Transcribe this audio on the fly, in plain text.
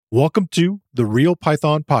Welcome to the Real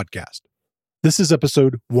Python Podcast. This is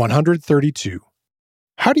episode 132.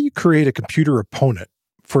 How do you create a computer opponent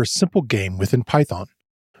for a simple game within Python?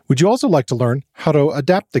 Would you also like to learn how to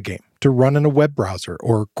adapt the game to run in a web browser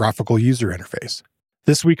or graphical user interface?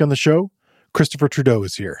 This week on the show, Christopher Trudeau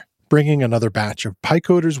is here, bringing another batch of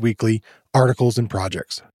PyCoders Weekly articles and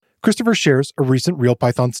projects. Christopher shares a recent Real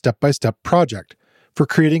Python step-by-step project for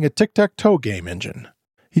creating a Tic-Tac-Toe game engine.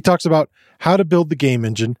 He talks about how to build the game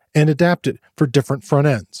engine and adapt it for different front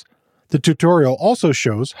ends. The tutorial also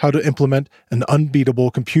shows how to implement an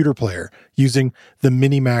unbeatable computer player using the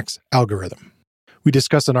Minimax algorithm. We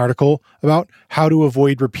discuss an article about how to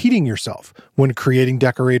avoid repeating yourself when creating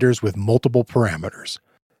decorators with multiple parameters.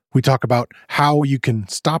 We talk about how you can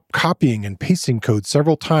stop copying and pasting code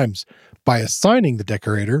several times by assigning the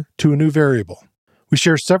decorator to a new variable. We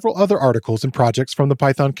share several other articles and projects from the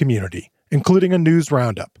Python community, including a news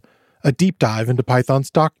roundup, a deep dive into Python's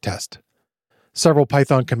doc test, several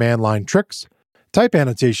Python command line tricks, type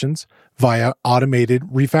annotations via automated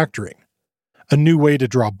refactoring, a new way to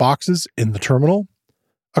draw boxes in the terminal,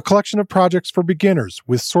 a collection of projects for beginners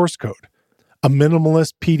with source code, a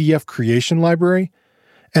minimalist PDF creation library,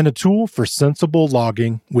 and a tool for sensible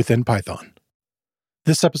logging within Python.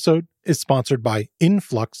 This episode is sponsored by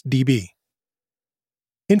InfluxDB.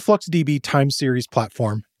 InfluxDB time series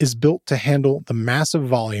platform is built to handle the massive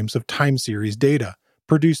volumes of time series data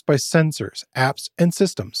produced by sensors, apps, and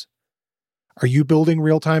systems. Are you building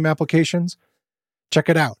real-time applications? Check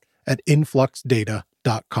it out at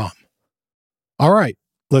influxdata.com. All right,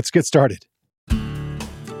 let's get started.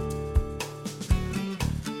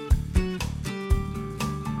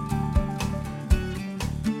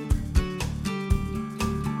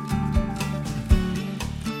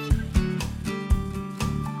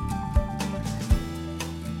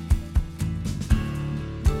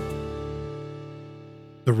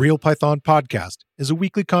 The Real Python Podcast is a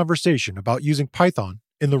weekly conversation about using Python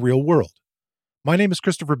in the real world. My name is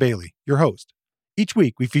Christopher Bailey, your host. Each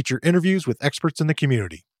week, we feature interviews with experts in the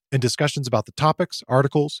community and discussions about the topics,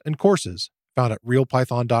 articles, and courses found at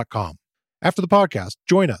realpython.com. After the podcast,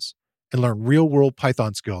 join us and learn real-world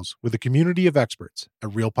Python skills with a community of experts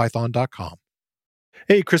at realpython.com.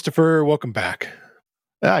 Hey, Christopher, welcome back.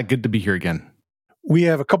 Good to be here again. We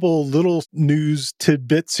have a couple little news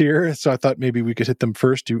tidbits here, so I thought maybe we could hit them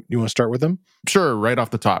first. You want to start with them? Sure, right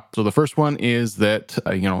off the top. So the first one is that,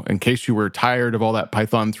 in case you were tired of all that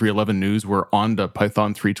Python 3.11 news, we're on to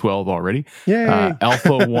Python 3.12 already. Yay!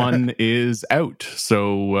 Alpha 1 is out.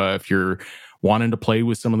 So if you're wanting to play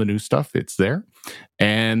with some of the new stuff, it's there.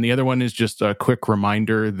 And the other one is just a quick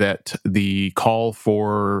reminder that the call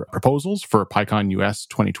for proposals for PyCon US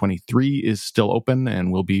 2023 is still open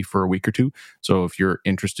and will be for a week or two. So if you're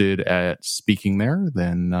interested at speaking there,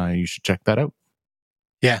 then you should check that out.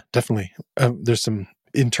 Yeah, definitely. There's some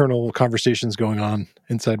internal conversations going on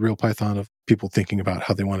inside Real Python of people thinking about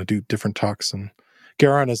how they want to do different talks. And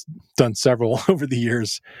Garon has done several over the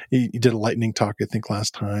years. He did a lightning talk, I think,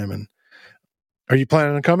 last time. And are you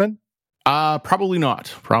planning on coming? Probably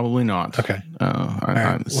not. Okay.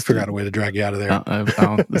 We'll figure out a way to drag you out of there.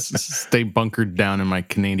 I'll stay bunkered down in my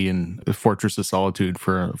Canadian fortress of solitude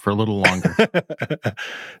for a little longer.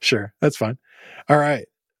 Sure. That's fine. All right.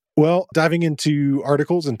 Well, diving into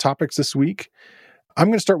articles and topics this week, I'm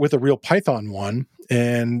going to start with a Real Python one,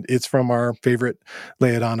 and it's from our favorite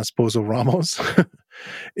Leodan Esposo Ramos.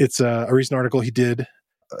 It's a recent article he did,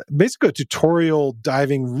 basically a tutorial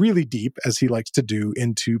diving really deep, as he likes to do,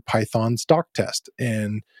 into Python's doc test.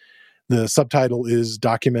 And the subtitle is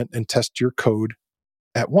Document and Test Your Code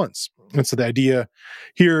at Once. And so the idea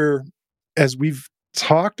here, as we've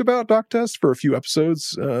talked about doc tests for a few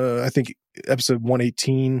episodes, I think episode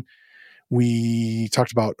 118, we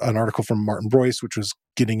talked about an article from Martin Broyce, which was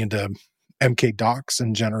getting into MK docs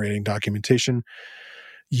and generating documentation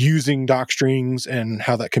using doc strings and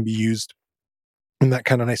how that can be used. And that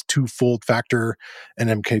kind of nice twofold factor, and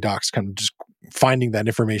MK docs kind of just finding that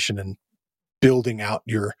information and building out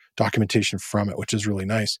your documentation from it, which is really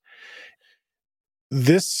nice.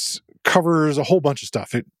 This covers a whole bunch of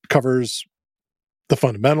stuff. It covers the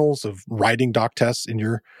fundamentals of writing doc tests in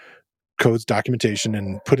your code's documentation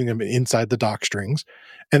and putting them inside the doc strings,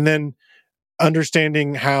 and then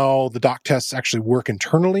understanding how the doc tests actually work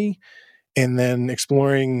internally, and then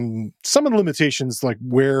exploring some of the limitations, like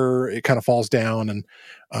where it kind of falls down. And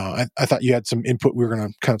I thought you had some input we were going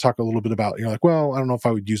to kind of talk a little bit about. You're like, well, I don't know if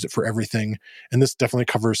I would use it for everything. And this definitely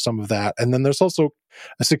covers some of that. And then there's also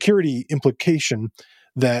a security implication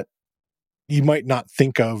that you might not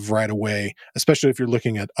think of right away, especially if you're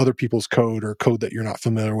looking at other people's code or code that you're not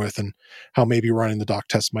familiar with, and how maybe running the doc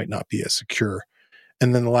test might not be as secure.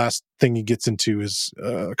 And then the last thing he gets into is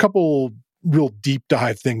a couple real deep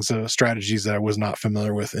dive things, strategies that I was not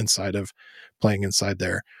familiar with inside of playing inside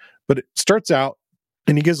there. But it starts out,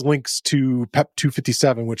 and he gives links to PEP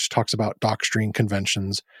 257, which talks about docstring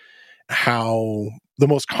conventions, how the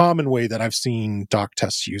most common way that I've seen doc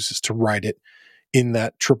tests used is to write it in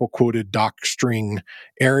that triple quoted docstring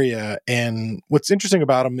area. And what's interesting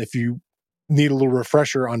about them, if you need a little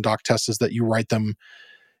refresher on doc tests, is that you write them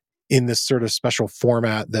in this sort of special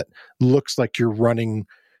format that looks like you're running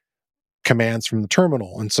commands from the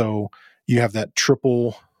terminal. And so you have that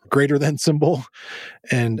triple greater than symbol.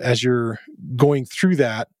 And as you're going through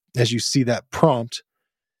that, as you see that prompt,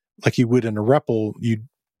 like you would in a REPL, you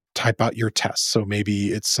type out your tests. So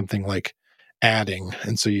maybe it's something like adding.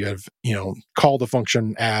 And so you have, call the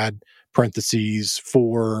function add parentheses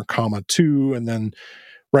 4, 2, and then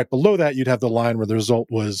right below that, you'd have the line where the result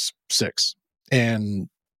was 6. And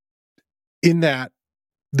in that,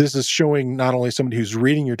 this is showing not only somebody who's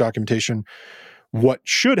reading your documentation what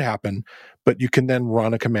should happen, but you can then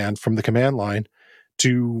run a command from the command line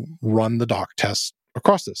to run the doc test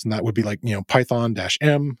across this. And that would be like,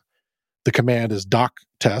 Python-M. The command is doc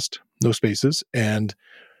test, no spaces, and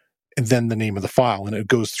then the name of the file, and it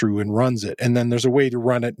goes through and runs it. And then there's a way to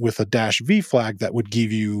run it with a -v flag that would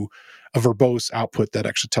give you a verbose output that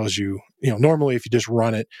actually tells you, normally if you just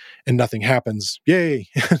run it and nothing happens, yay,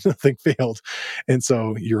 nothing failed. And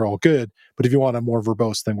so you're all good. But if you want a more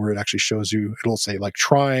verbose thing where it actually shows you, it'll say like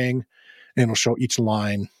trying, and it'll show each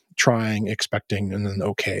line, trying, expecting, and then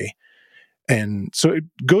okay. And so it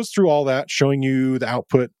goes through all that, showing you the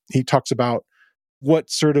output. He talks about what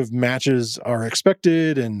sort of matches are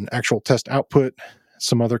expected and actual test output,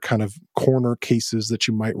 some other kind of corner cases that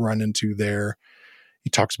you might run into there. He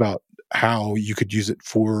talks about how you could use it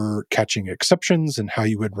for catching exceptions and how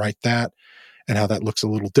you would write that and how that looks a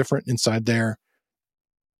little different inside there.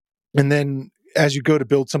 And then as you go to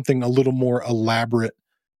build something a little more elaborate,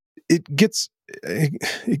 you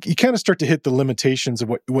kind of start to hit the limitations of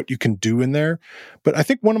what you can do in there. But I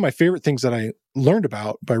think one of my favorite things that I learned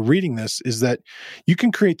about by reading this is that you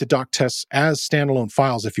can create the doc tests as standalone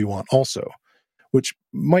files if you want also, which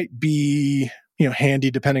might be handy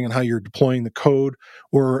depending on how you're deploying the code,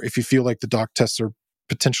 or if you feel like the doc tests are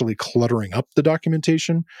potentially cluttering up the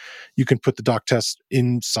documentation, you can put the doc test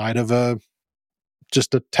inside of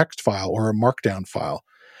just a text file or a markdown file.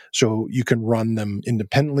 So you can run them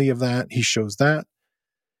independently of that. He shows that.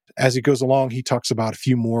 As he goes along, he talks about a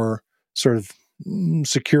few more sort of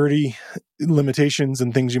security limitations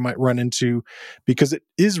and things you might run into, because it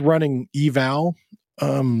is running eval,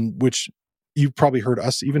 which you've probably heard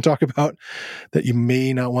us even talk about, that you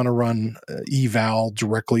may not want to run eval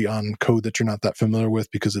directly on code that you're not that familiar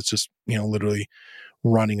with, because it's just, literally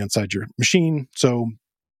running inside your machine. So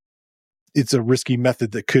it's a risky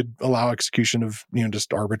method that could allow execution of,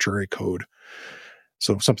 just arbitrary code.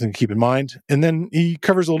 So something to keep in mind. And then he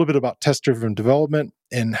covers a little bit about test-driven development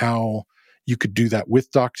and how you could do that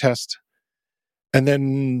with doc test. And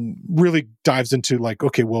then really dives into like,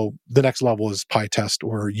 okay, well, the next level is PyTest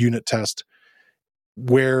or unit test,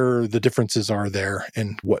 where the differences are there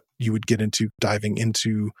and what you would get into diving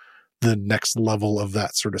into the next level of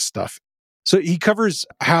that sort of stuff. So he covers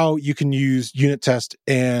how you can use unit test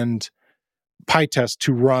and PyTest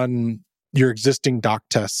to run your existing doc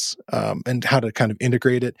tests, and how to kind of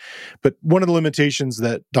integrate it. But one of the limitations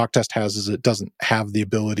that doc test has is it doesn't have the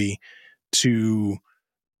ability to,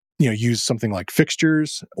 use something like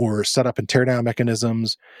fixtures or setup and teardown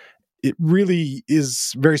mechanisms. It really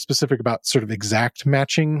is very specific about sort of exact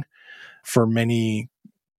matching for many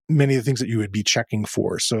of the things that you would be checking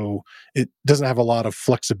for. So it doesn't have a lot of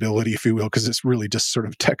flexibility, if you will, because it's really just sort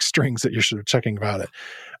of text strings that you're sort of checking about it.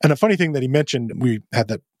 And a funny thing that he mentioned, we had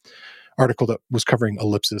that article that was covering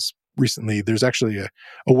ellipsis recently. There's actually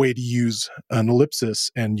a way to use an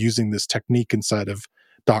ellipsis and using this technique inside of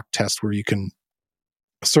doc test where you can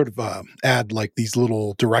sort of add like these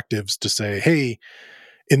little directives to say, hey,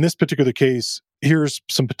 in this particular case, here's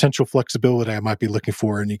some potential flexibility I might be looking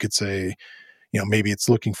for. And you could say, maybe it's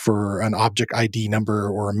looking for an object ID number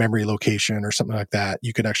or a memory location or something like that.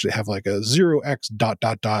 You could actually have like a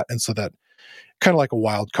 0x ... And so that kind of like a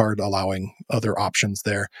wildcard allowing other options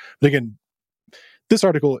there. But again, this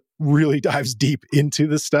article really dives deep into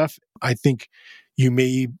this stuff. I think you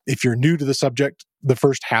may, if you're new to the subject, the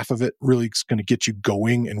first half of it really is going to get you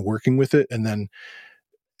going and working with it. And then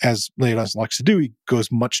as Leonidas likes to do, he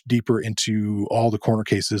goes much deeper into all the corner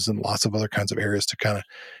cases and lots of other kinds of areas to kind of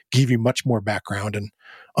give you much more background and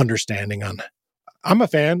understanding on. I'm a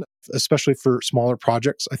fan, especially for smaller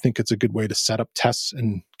projects. I think it's a good way to set up tests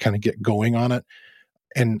and kind of get going on it.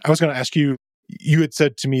 And I was going to ask you, you had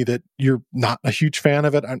said to me that you're not a huge fan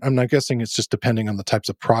of it. I'm not guessing it's just depending on the types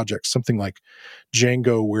of projects. Something like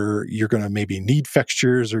Django, where you're going to maybe need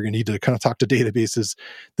fixtures or you need to kind of talk to databases.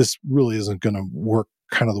 This really isn't going to work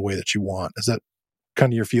kind of the way that you want. Is that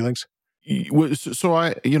kind of your feelings? So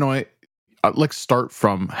I like start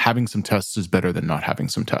from having some tests is better than not having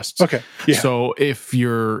some tests. Okay. Yeah. So if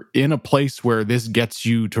you're in a place where this gets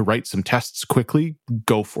you to write some tests quickly,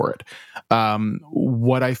 go for it.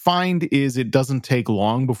 What I find is it doesn't take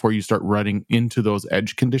long before you start running into those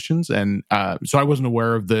edge conditions. And so I wasn't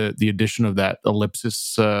aware of the addition of that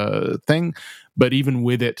ellipsis thing. But even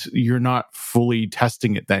with it, you're not fully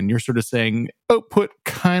testing it then. You're sort of saying, output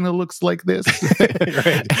kind of looks like this.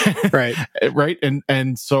 Right.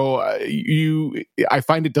 And so I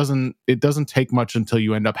find it doesn't take much until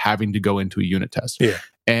you end up having to go into a unit test. Yeah.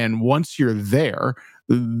 And once you're there,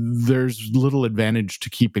 there's little advantage to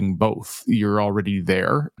keeping both. You're already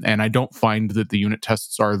there. And I don't find that the unit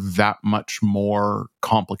tests are that much more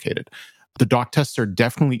complicated. The doc tests are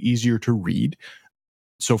definitely easier to read.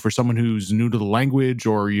 So for someone who's new to the language,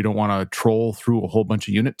 or you don't want to troll through a whole bunch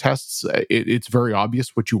of unit tests, it's very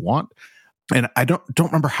obvious what you want. And I don't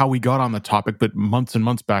remember how we got on the topic, but months and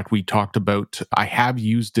months back, we talked about, I have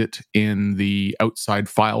used it in the outside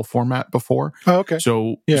file format before. Oh, okay.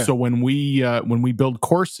 So when we build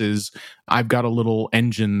courses, I've got a little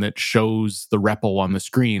engine that shows the REPL on the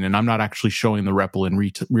screen, and I'm not actually showing the REPL in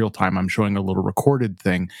real time. I'm showing a little recorded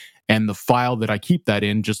thing. And the file that I keep that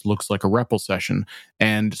in just looks like a REPL session.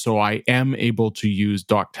 And so I am able to use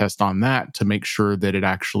doc test on that to make sure that it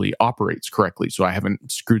actually operates correctly. So I haven't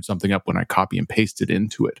screwed something up when I copy and paste it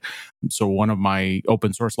into it. So one of my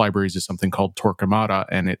open source libraries is something called Torquemada,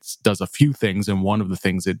 and it does a few things. And one of the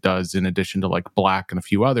things it does, in addition to like Black and a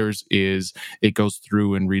few others, is it goes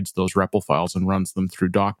through and reads those REPL files and runs them through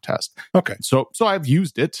doc test. Okay. So I've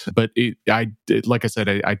used it, but like I said,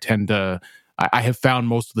 I tend to... I have found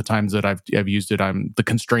most of the times that I've used it, the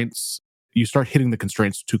constraints, you start hitting the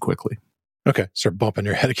constraints too quickly. Okay. Start bumping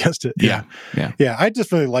your head against it. Yeah. I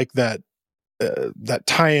just really like that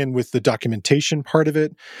tie-in with the documentation part of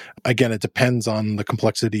it. Again, it depends on the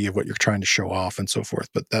complexity of what you're trying to show off and so forth.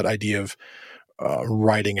 But that idea of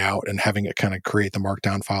writing out and having it kind of create the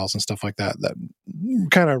markdown files and stuff like that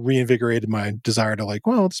kind of reinvigorated my desire to like,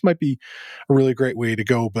 well, this might be a really great way to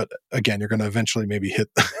go. But again, you're going to eventually maybe hit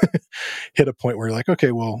a point where you're like,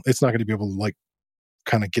 okay, well, it's not going to be able to like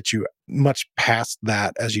kind of get you much past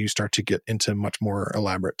that as you start to get into much more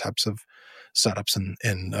elaborate types of setups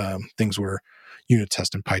and things where unit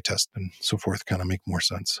test and PyTest and so forth kind of make more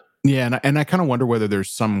sense. Yeah, and I kind of wonder whether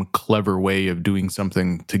there's some clever way of doing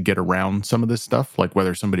something to get around some of this stuff, like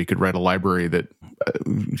whether somebody could write a library that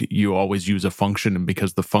you always use a function, and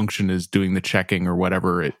because the function is doing the checking or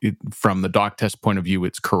whatever, from the doc test point of view,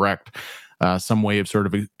 it's correct. Some way of sort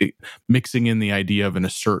of mixing in the idea of an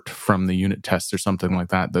assert from the unit test or something like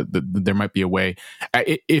that. There might be a way.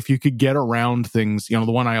 If you could get around things, the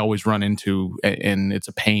one I always run into, and it's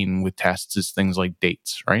a pain with tests, is things like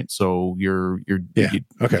dates, right? So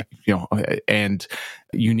and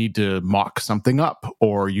you need to mock something up,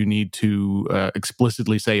 or you need to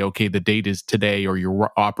explicitly say, okay, the date is today, or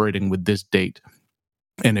you're operating with this date.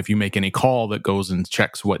 And if you make any call that goes and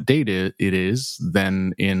checks what date it is,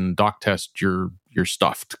 then in doc test, you're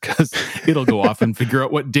stuffed, because it'll go off and figure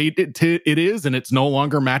out what date it is, and it's no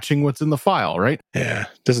longer matching what's in the file, right? Yeah,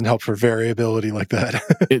 doesn't help for variability like that.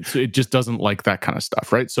 It just doesn't like that kind of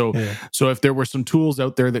stuff, right? So if there were some tools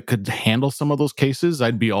out there that could handle some of those cases,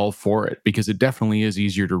 I'd be all for it, because it definitely is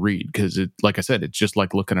easier to read. Because like I said, it's just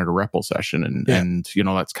like looking at a REPL session, and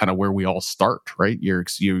that's kind of where we all start, right? You're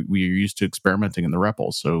used to experimenting in the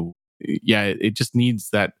REPL, so yeah, it just needs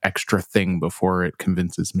that extra thing before it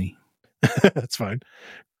convinces me. That's fine.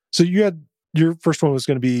 So your first one was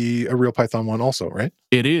going to be a real Python one also, right?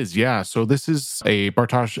 It is, yeah. So this is a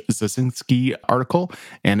Bartosz Zasinski article,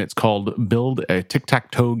 and it's called Build a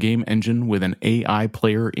Tic-Tac-Toe Game Engine with an AI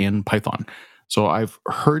Player in Python. So I've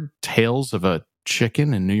heard tales of a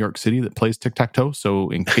chicken in New York City that plays tic-tac-toe.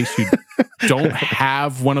 So in case you don't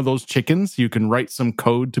have one of those chickens, you can write some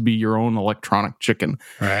code to be your own electronic chicken.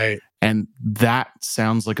 Right. And that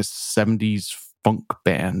sounds like a 70s funk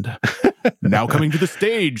band. Now coming to the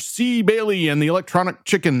stage, C. Bailey and the Electronic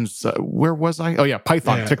Chickens. Where was I? Oh yeah,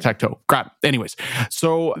 Python, tic-tac-toe. Crap. Anyways,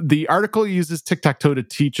 so the article uses tic-tac-toe to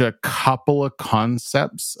teach a couple of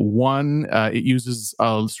concepts. One, it uses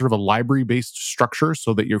a sort of a library-based structure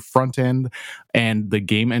so that your front end and the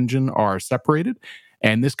game engine are separated.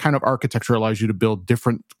 And this kind of architecture allows you to build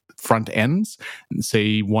different front ends,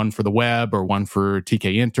 say one for the web or one for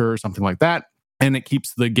TK Inter or something like that. and it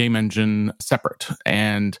keeps the game engine separate.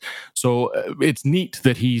 And so it's neat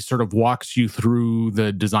that he sort of walks you through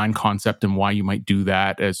the design concept and why you might do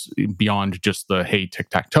that as beyond just the, hey,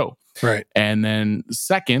 tic-tac-toe. Right. And then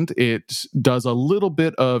second, it does a little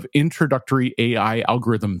bit of introductory AI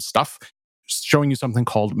algorithm stuff, showing you something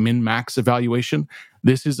called min-max evaluation.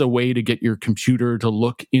 This is a way to get your computer to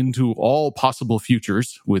look into all possible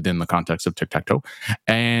futures within the context of tic-tac-toe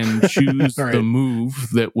and choose Right. the move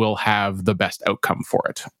that will have the best outcome for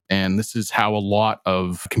it. And this is how a lot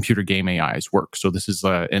of computer game AIs work. So this is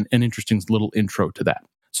an interesting little intro to that.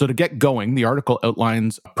 So to get going, the article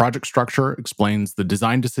outlines project structure, explains the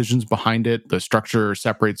design decisions behind it. The structure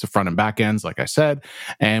separates the front and back ends, like I said.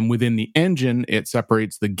 And within the engine, it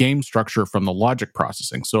separates the game structure from the logic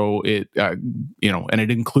processing. So it, and it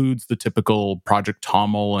includes the typical Project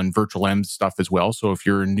TOML and Virtual M stuff as well. So if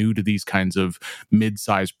you're new to these kinds of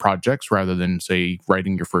mid-sized projects, rather than, say,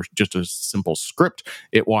 writing your first, just a simple script,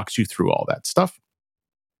 it walks you through all that stuff.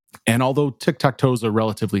 And although Tic-Tac-Toe is a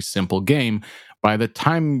relatively simple game, by the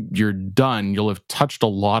time you're done, you'll have touched a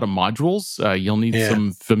lot of modules. You'll need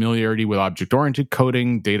some familiarity with object-oriented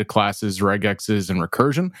coding, data classes, regexes, and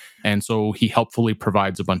recursion. And so he helpfully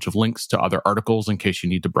provides a bunch of links to other articles in case you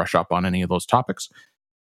need to brush up on any of those topics.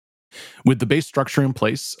 With the base structure in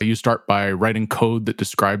place, you start by writing code that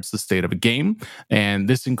describes the state of a game. And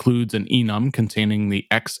this includes an enum containing the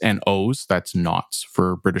X and O's, that's knots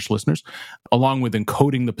for British listeners, along with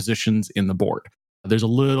encoding the positions in the board. There's a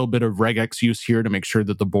little bit of regex use here to make sure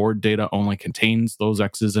that the board data only contains those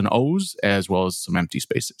X's and O's, as well as some empty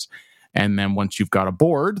spaces. And then once you've got a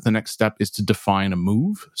board, the next step is to define a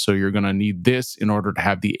move. So you're going to need this in order to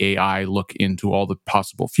have the AI look into all the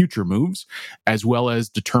possible future moves, as well as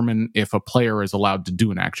determine if a player is allowed to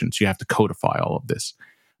do an action. So you have to codify all of this.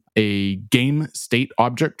 A game state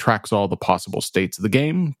object tracks all the possible states of the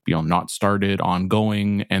game, not started,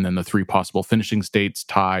 ongoing, and then the 3 possible finishing states,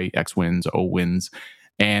 tie, X wins, O wins.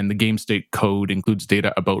 And the game state code includes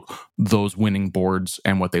data about those winning boards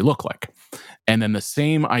and what they look like. And then the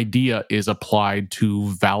same idea is applied to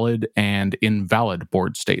valid and invalid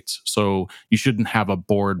board states. So you shouldn't have a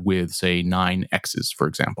board with, say, 9 X's, for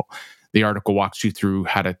example. The article walks you through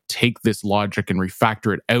how to take this logic and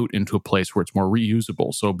refactor it out into a place where it's more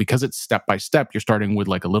reusable. So because it's step by step, you're starting with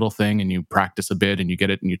like a little thing and you practice a bit and you get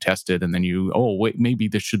it and you test it. And then wait, maybe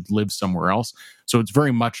this should live somewhere else. So it's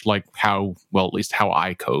very much like at least how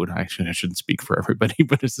I code. I shouldn't speak for everybody,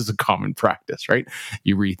 but this is a common practice, right?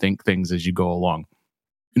 You rethink things as you go along.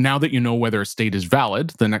 Now that you know whether a state is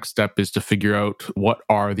valid, the next step is to figure out what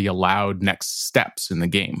are the allowed next steps in the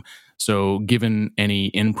game. So given any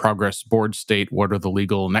in-progress board state, what are the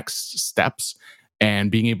legal next steps? And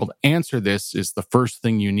being able to answer this is the first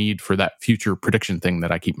thing you need for that future prediction thing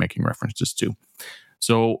that I keep making references to.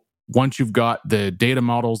 So once you've got the data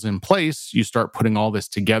models in place, you start putting all this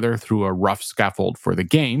together through a rough scaffold for the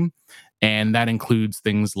game. And that includes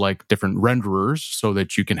things like different renderers so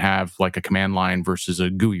that you can have like a command line versus a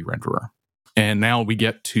GUI renderer. And now we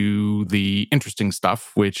get to the interesting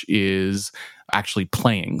stuff, which is actually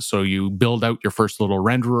playing. So you build out your first little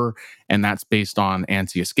renderer, and that's based on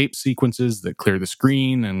ANSI escape sequences that clear the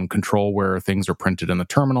screen and control where things are printed in the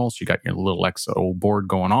terminal. So you got your little XO board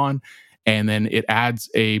going on. And then it adds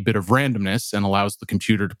a bit of randomness and allows the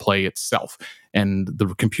computer to play itself. And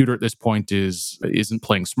the computer at this point isn't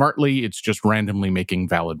playing smartly. It's just randomly making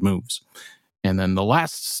valid moves. And then the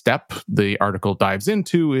last step the article dives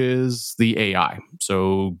into is the AI.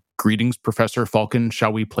 So, greetings, Professor Falcon,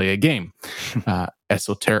 shall we play a game?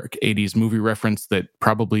 Esoteric 80s movie reference that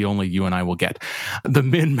probably only you and I will get. The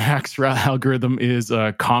min-max algorithm is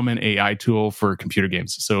a common AI tool for computer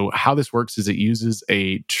games. So how this works is it uses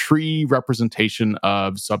a tree representation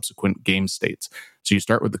of subsequent game states. So you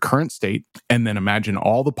start with the current state and then imagine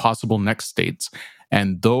all the possible next states.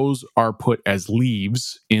 And those are put as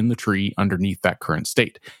leaves in the tree underneath that current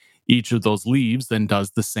state. Each of those leaves then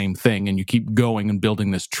does the same thing, and you keep going and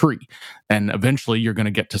building this tree. And eventually you're going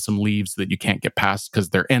to get to some leaves that you can't get past because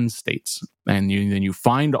they're end states. And then you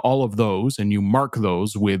find all of those and you mark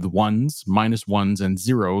those with ones, minus ones, and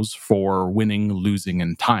zeros for winning, losing,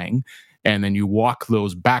 and tying. And then you walk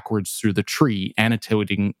those backwards through the tree,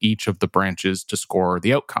 annotating each of the branches to score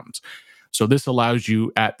the outcomes. So this allows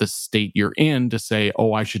you at the state you're in to say,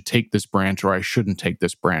 oh, I should take this branch or I shouldn't take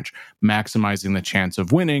this branch, maximizing the chance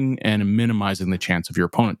of winning and minimizing the chance of your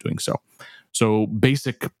opponent doing so. So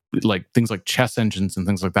basic like things like chess engines and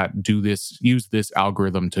things like that use this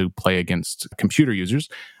algorithm to play against computer users.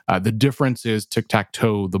 The difference is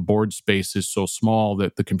tic-tac-toe, the board space is so small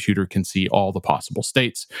that the computer can see all the possible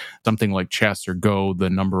states. Something like chess or Go, the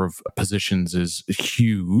number of positions is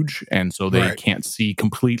huge, and so they can't see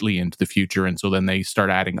completely into the future. And so then they start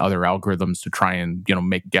adding other algorithms to try and,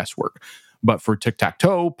 make guesswork. But for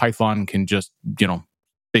tic-tac-toe, Python can just,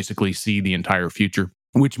 basically see the entire future,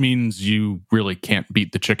 which means you really can't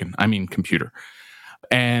beat the chicken. I mean, computer.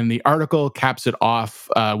 And the article caps it off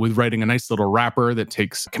with writing a nice little wrapper that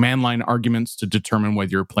takes command line arguments to determine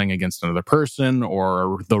whether you're playing against another person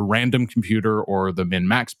or the random computer or the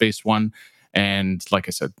min-max based one. And like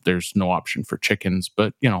I said, there's no option for chickens,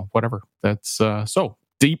 but whatever. That's so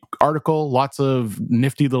deep article, lots of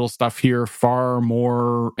nifty little stuff here, far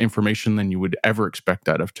more information than you would ever expect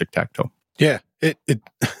out of Tic-Tac-Toe. Yeah, it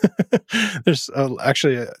there's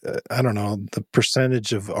actually, I don't know, the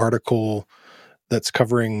percentage of article that's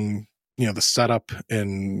covering, the setup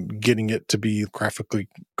and getting it to be graphically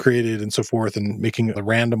created and so forth and making it a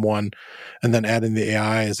random one and then adding the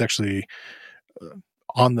AI is actually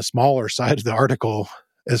on the smaller side of the article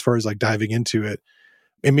as far as like diving into it.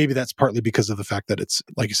 And maybe that's partly because of the fact that it's,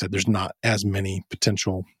 like you said, there's not as many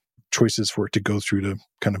potential choices for it to go through to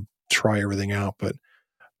kind of try everything out, but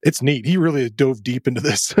it's neat. He really dove deep into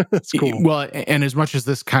this. That's cool. Well, and as much as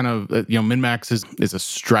this kind of, min-max is a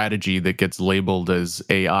strategy that gets labeled as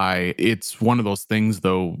AI, it's one of those things,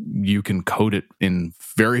 though, you can code it in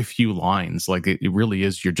very few lines. Like it really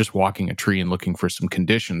is, you're just walking a tree and looking for some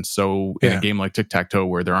conditions. So in a game like Tic-Tac-Toe,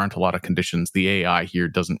 where there aren't a lot of conditions, the AI here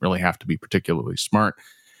doesn't really have to be particularly smart.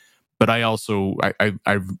 But I also,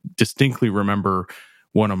 I distinctly remember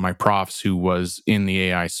one of my profs who was in the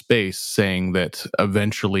AI space saying that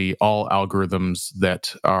eventually all algorithms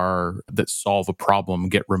that solve a problem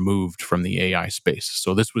get removed from the AI space.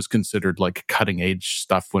 So this was considered like cutting edge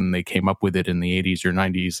stuff when they came up with it in the 80s or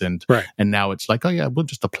 90s. And now it's like, oh yeah, we'll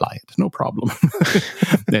just apply it. No problem.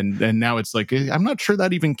 and now it's like, I'm not sure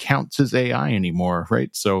that even counts as AI anymore.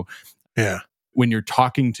 Right. So yeah. When you're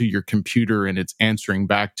talking to your computer and it's answering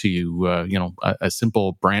back to you, a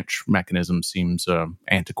simple branch mechanism seems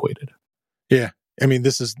antiquated. Yeah. I mean,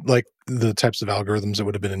 this is like the types of algorithms that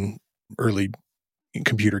would have been in early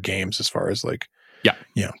computer games as far as like,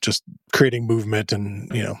 just creating movement and,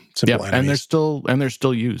 simple enemies. And they're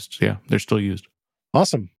still used. Yeah, they're still used.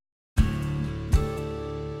 Awesome.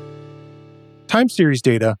 Time series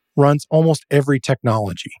data runs almost every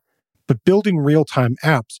technology. But building real-time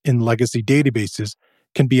apps in legacy databases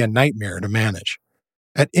can be a nightmare to manage.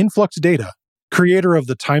 At Influx Data, creator of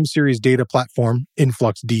the time series data platform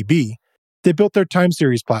InfluxDB, they built their time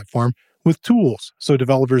series platform with tools so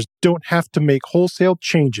developers don't have to make wholesale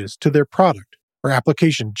changes to their product or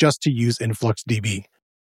application just to use InfluxDB.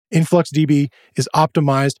 InfluxDB is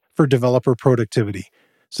optimized for developer productivity,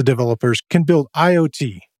 so developers can build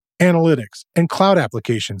IoT, analytics, and cloud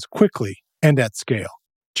applications quickly and at scale.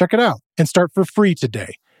 Check it out and start for free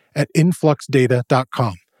today at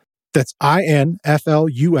influxdata.com. That's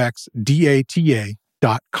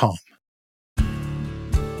influxdata.com.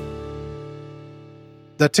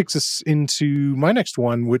 That takes us into my next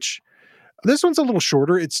one, which this one's a little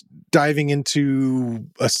shorter. It's diving into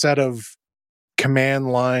a set of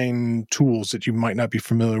command line tools that you might not be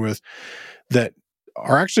familiar with that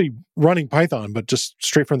are actually running Python, but just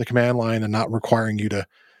straight from the command line and not requiring you to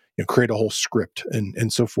create a whole script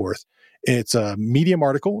and so forth. It's a Medium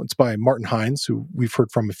article. It's by Martin Hines, who we've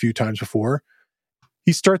heard from a few times before.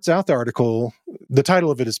 He starts out the article, the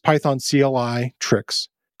title of it is Python CLI tricks,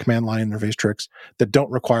 command line interface tricks that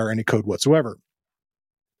don't require any code whatsoever.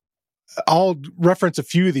 I'll reference a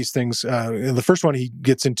few of these things. The first one he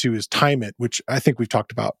gets into is time it, which I think we've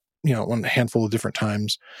talked about, on a handful of different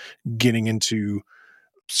times, getting into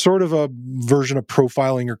sort of a version of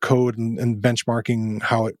profiling your code and benchmarking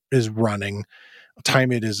how it is running. Time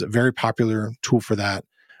it is a very popular tool for that.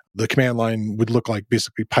 The command line would look like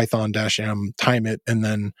basically Python-m time it, and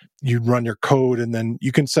then you run your code, and then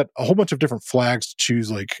you can set a whole bunch of different flags to choose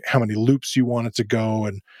like how many loops you want it to go,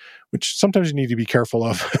 and which sometimes you need to be careful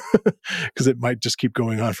of because it might just keep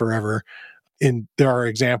going on forever. And there are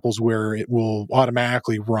examples where it will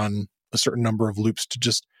automatically run a certain number of loops to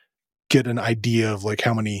just get an idea of like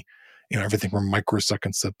how many, everything from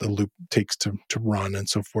microseconds that the loop takes to run and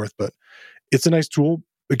so forth. But it's a nice tool.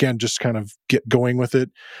 Again, just kind of get going with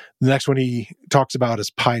it. The next one he talks about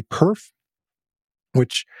is PyPerf,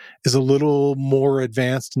 which is a little more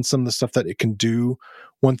advanced in some of the stuff that it can do.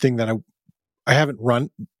 One thing that I haven't run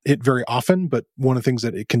it very often, but one of the things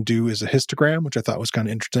that it can do is a histogram, which I thought was kind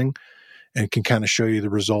of interesting. and can kind of show you the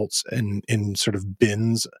results in sort of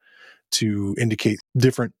bins to indicate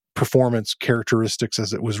different performance characteristics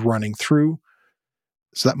as it was running through.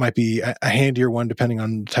 So that might be a handier one depending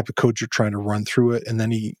on the type of code you're trying to run through it. And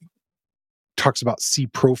then he talks about C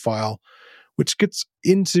profile, which gets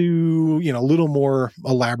into, a little more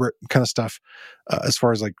elaborate kind of stuff as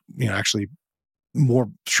far as actually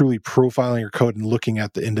more truly profiling your code and looking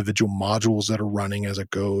at the individual modules that are running as it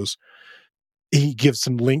goes. He gives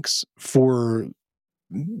some links for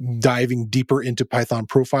diving deeper into Python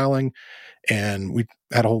profiling. And we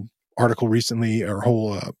had a whole article recently, or a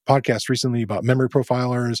whole podcast recently about memory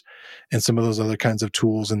profilers and some of those other kinds of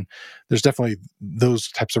tools. And there's definitely those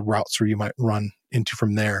types of routes where you might run into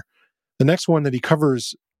from there. The next one that he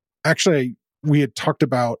covers, actually, we had talked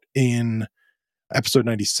about in episode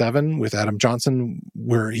 97 with Adam Johnson,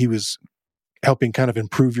 where he was helping kind of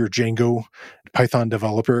improve your Django Python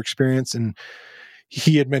developer experience. And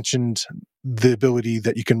he had mentioned the ability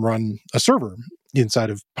that you can run a server inside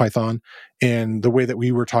of Python. And the way that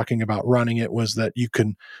we were talking about running it was that you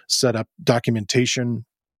can set up documentation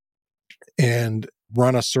and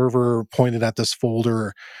run a server pointed at this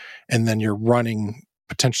folder, and then you're running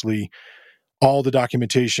potentially all the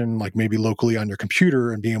documentation, like maybe locally on your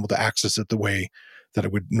computer, and being able to access it the way that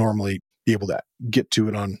it would normally be able to get to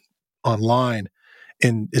it online.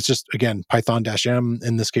 And it's just, again, Python-M,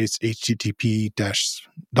 in this case, http-server,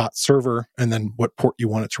 and then what port you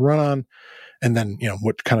want it to run on, and then,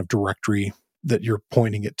 what kind of directory that you're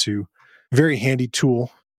pointing it to. Very handy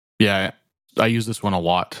tool. Yeah, I use this one a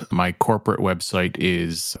lot. My corporate website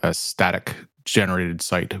is a static generated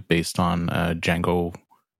site based on a Django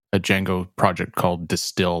project called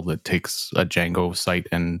Distill that takes a Django site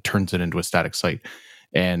and turns it into a static site.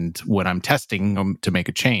 And when I'm testing to make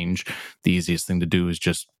a change, the easiest thing to do is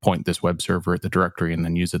just point this web server at the directory and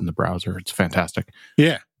then use it in the browser. It's fantastic.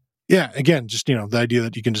 Yeah. Yeah. Again, just, the idea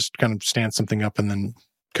that you can just kind of stand something up and then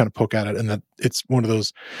kind of poke at it, and that it's one of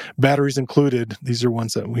those batteries included. These are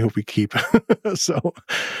ones that we hope we keep. So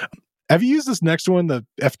have you used this next one, the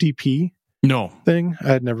FTP? No. Thing? I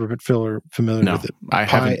had never been familiar with it. I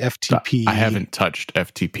haven't. FTP. I haven't touched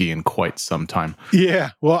FTP in quite some time. Yeah.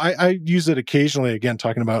 Well, I use it occasionally, again,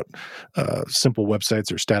 talking about simple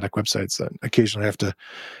websites or static websites that occasionally have to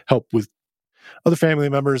help with other family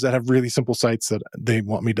members that have really simple sites that they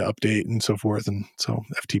want me to update and so forth. And so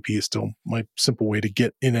FTP is still my simple way to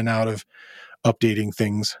get in and out of updating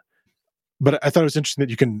things. But I thought it was interesting that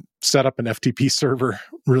you can set up an FTP server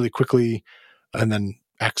really quickly and then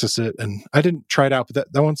access it. And I didn't try it out,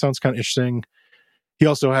 but that one sounds kind of interesting. He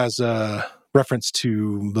also has a reference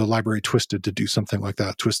to the library Twisted to do something like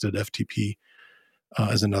that. Twisted FTP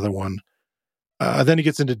is another one. Then he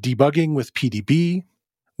gets into debugging with PDB,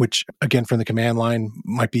 which again, from the command line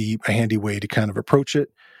might be a handy way to kind of approach it.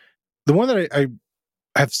 The one that I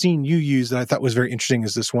have seen you use that I thought was very interesting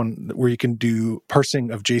is this one where you can do parsing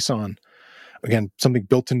of JSON. Again, something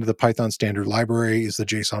built into the Python standard library is the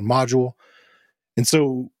JSON module. And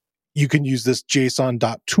so you can use this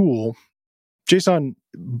JSON.tool. JSON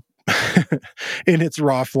in its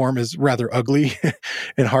raw form is rather ugly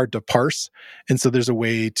and hard to parse. And so there's a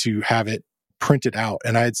way to have it printed out.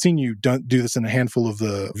 And I had seen you do this in a handful of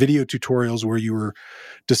the video tutorials where you were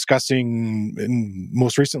discussing,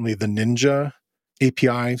 most recently, the Ninja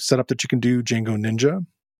API setup that you can do, Django Ninja.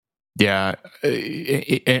 Yeah,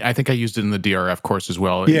 I think I used it in the DRF course as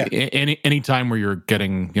well. Yeah. Any time where you're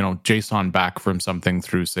getting JSON back from something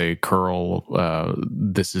through, say, curl,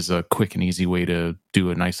 this is a quick and easy way to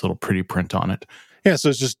do a nice little pretty print on it. Yeah, so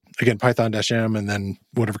it's just, again, Python-M and then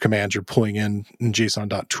whatever commands you're pulling in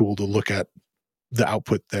JSON.tool to look at the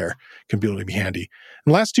output there can be able to be handy.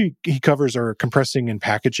 And the last two he covers are compressing and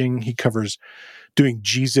packaging. He covers doing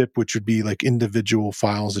gzip, which would be like individual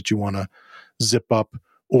files that you want to zip up,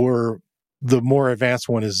 or the more advanced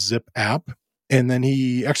one is zip app. And then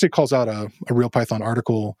he actually calls out a Real Python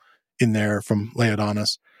article in there from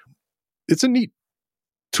Leodonis. It's a neat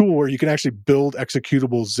tool where you can actually build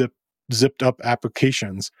executable zipped up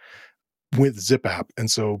applications with zip app.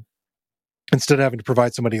 And so instead of having to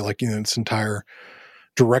provide somebody this entire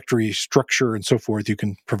directory structure and so forth, you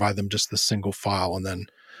can provide them just this single file, and then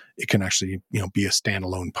it can actually be a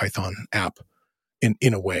standalone Python app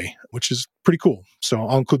in a way, which is pretty cool. So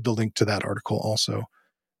I'll include the link to that article also.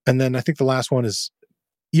 And then I think the last one is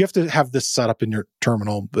you have to have this set up in your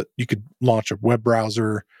terminal, but you could launch a web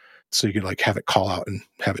browser, so you could have it call out and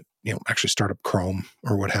have it actually start up Chrome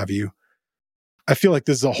or what have you. I feel like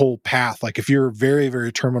this is a whole path. Like if you're very,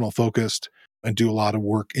 very terminal focused and do a lot of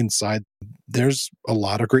work inside, there's a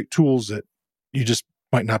lot of great tools that you just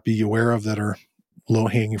might not be aware of that are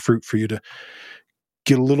low-hanging fruit for you to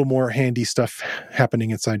get a little more handy stuff happening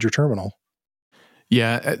inside your terminal.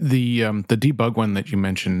 Yeah, the debug one that you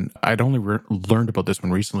mentioned, I'd only learned about this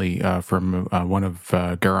one recently from one of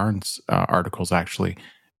Gerard's articles, actually.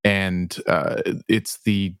 And it's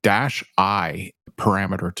the -I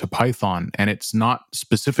parameter to Python. And it's not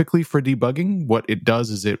specifically for debugging. What it does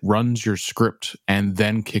is it runs your script and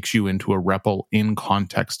then kicks you into a REPL in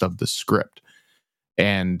context of the script.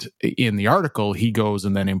 And in the article, he goes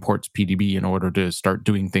and then imports PDB in order to start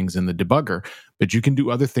doing things in the debugger. But you can do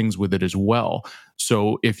other things with it as well.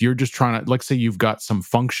 So if you're just trying to, like, say you've got some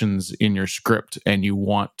functions in your script and you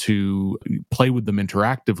want to play with them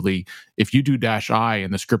interactively, if you do -I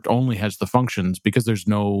and the script only has the functions, because there's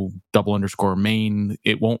no _main,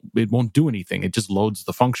 it won't do anything. It just loads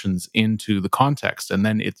the functions into the context, and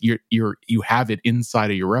then you have it inside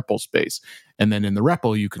of your REPL space. And then in the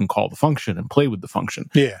REPL, you can call the function and play with the function.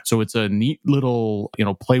 Yeah. So it's a neat little,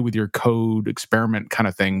 play with your code experiment kind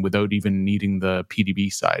of thing without even needing the PDB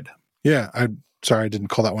side. Yeah. I'm sorry I didn't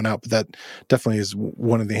call that one out, but that definitely is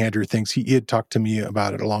one of the handier things. He had talked to me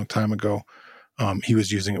about it a long time ago. He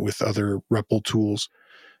was using it with other REPL tools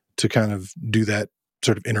to kind of do that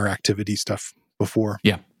sort of interactivity stuff before.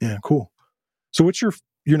 Yeah. Yeah, cool. So what's your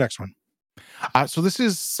next one? So this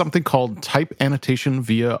is something called Type Annotation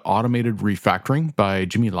via Automated Refactoring by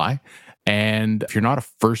Jimmy Lai. And if you're not a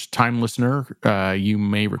first-time listener, you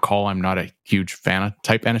may recall I'm not a huge fan of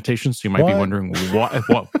type annotations. So you might be wondering,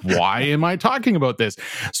 why am I talking about this?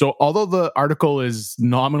 So although the article is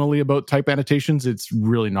nominally about type annotations, it's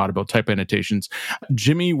really not about type annotations.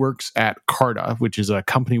 Jimmy works at Carta, which is a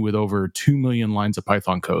company with over 2 million lines of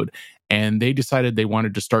Python code. And they decided they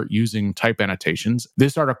wanted to start using type annotations.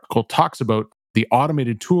 This article talks about the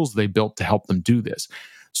automated tools they built to help them do this.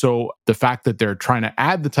 So the fact that they're trying to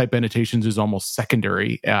add the type annotations is almost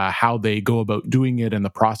secondary. How they go about doing it and the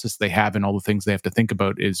process they have and all the things they have to think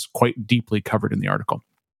about is quite deeply covered in the article.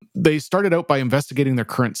 They started out by investigating their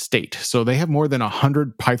current state. So they have more than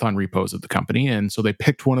 100 Python repos at the company, and so they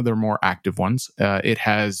picked one of their more active ones. It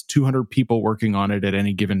has 200 people working on it at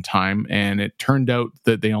any given time, and it turned out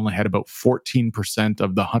that they only had about 14%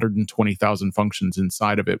 of the 120,000 functions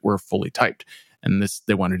inside of it were fully typed. And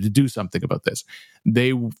they wanted to do something about this.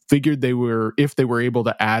 They figured if they were able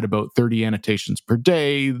to add about 30 annotations per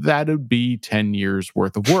day, that would be 10 years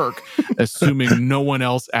worth of work, assuming no one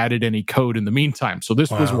else added any code in the meantime. So this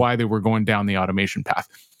was why they were going down the automation path.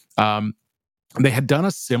 They had done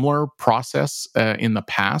a similar process in the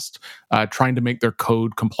past, trying to make their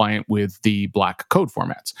code compliant with the black code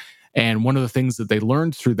formats. And one of the things that they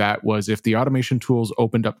learned through that was if the automation tools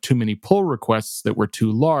opened up too many pull requests that were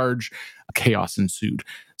too large, chaos ensued.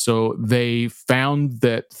 So they found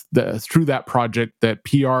that through that project that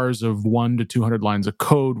PRs of 1 to 200 lines of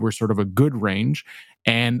code were sort of a good range.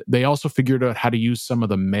 And they also figured out how to use some of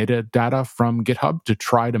the metadata from GitHub to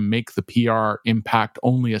try to make the PR impact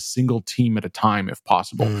only a single team at a time if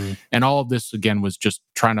possible. And all of this, again, was just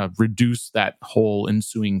trying to reduce that whole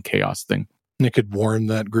ensuing chaos thing. And it could warn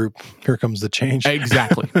that group, here comes the change.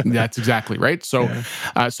 Exactly. That's exactly right. So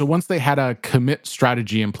so once they had a commit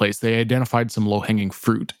strategy in place, they identified some low-hanging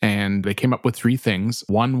fruit, and they came up with 3 things.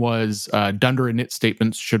 One was dunder init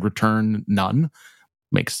statements should return none.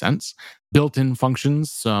 Makes sense. Built-in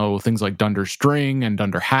functions, so things like dunder string and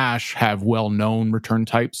dunder hash have well-known return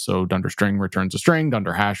types. So dunder string returns a string,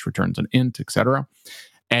 dunder hash returns an int, etc.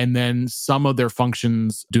 And then some of their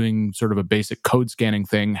functions doing sort of a basic code scanning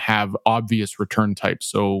thing have obvious return types.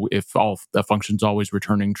 So if all the function's always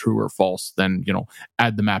returning true or false, then,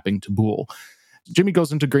 add the mapping to bool. Jimmy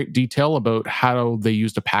goes into great detail about how they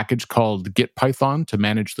used a package called GitPython to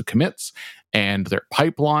manage the commits and their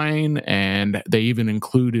pipeline. And they even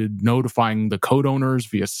included notifying the code owners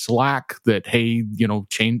via Slack that, hey,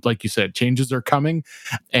 change, like you said, changes are coming.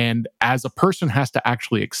 And as a person has to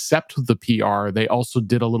actually accept the PR, they also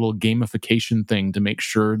did a little gamification thing to make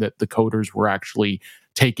sure that the coders were actually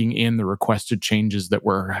taking in the requested changes that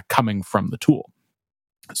were coming from the tool.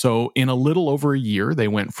 So in a little over a year, they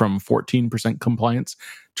went from 14% compliance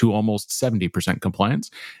to almost 70% compliance,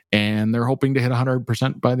 and they're hoping to hit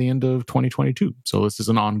 100% by the end of 2022. So this is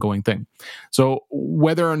an ongoing thing. So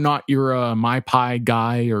whether or not you're a MyPy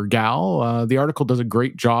guy or gal, the article does a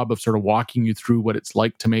great job of sort of walking you through what it's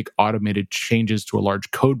like to make automated changes to a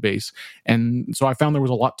large code base. And so I found there was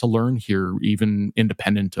a lot to learn here, even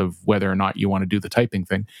independent of whether or not you want to do the typing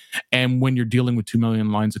thing. And when you're dealing with 2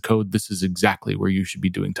 million lines of code, this is exactly where you should be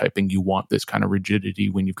doing typing. You want this kind of rigidity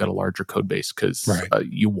when you've got a larger code base because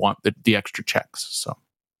you want the extra checks. So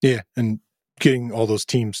yeah, and getting all those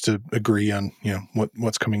teams to agree on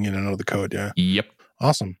what's coming in and out of the code. Yeah. Yep.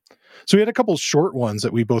 Awesome. So we had a couple short ones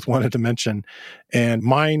that we both wanted to mention. And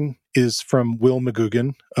mine is from Will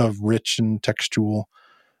McGugan of Rich and Textual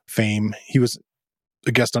fame. He was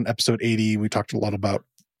a guest on episode 80. We talked a lot about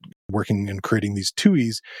working and creating these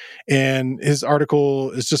TUIs. And his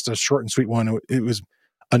article is just a short and sweet one. It was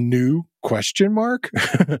a new question mark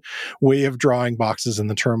way of drawing boxes in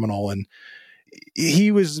the terminal. And he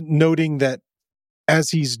was noting that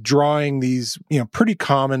as he's drawing these, pretty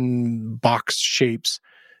common box shapes,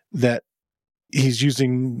 that he's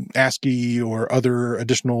using ASCII or other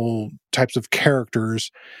additional types of characters,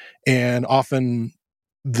 and often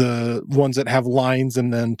the ones that have lines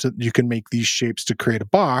and then you can make these shapes to create a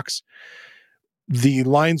box. The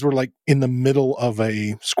lines were like in the middle of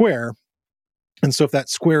a square. And so if that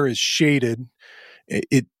square is shaded,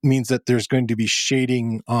 it means that there's going to be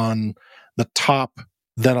shading on the top,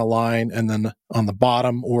 then a line, and then on the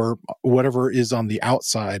bottom or whatever is on the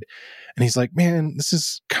outside. And he's like, man, this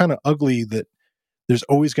is kind of ugly that there's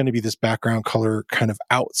always going to be this background color kind of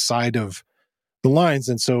outside of the lines.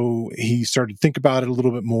 And so he started to think about it a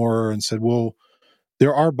little bit more and said, well,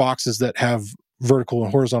 there are boxes that have vertical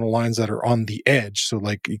and horizontal lines that are on the edge. So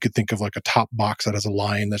like you could think of like a top box that has a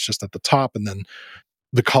line that's just at the top, and then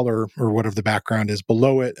the color or whatever the background is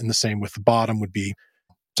below it. And the same with the bottom would be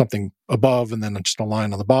something above and then just a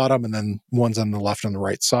line on the bottom, and then ones on the left and the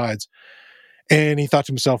right sides. And he thought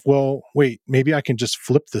to himself, well, wait, maybe I can just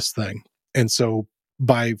flip this thing. And so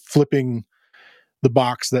by flipping the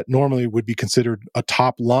box that normally would be considered a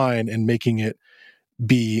top line and making it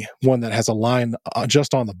be one that has a line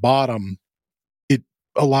just on the bottom, it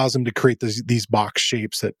allows him to create these box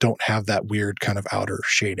shapes that don't have that weird kind of outer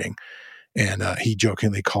shading. And he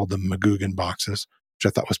jokingly called them McGugan boxes, which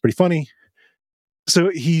I thought was pretty funny. So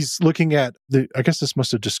he's looking at I guess this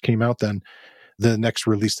must have just came out then. The next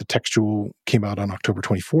release, the Textual, came out on October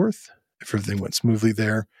 24th, if everything went smoothly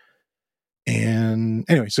there. And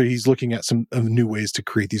anyway, so he's looking at some new ways to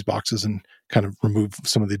create these boxes and kind of remove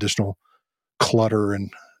some of the additional clutter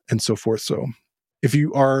and so forth. So if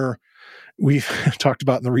you are, we've talked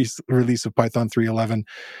about in the release of Python 3.11,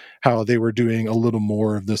 how they were doing a little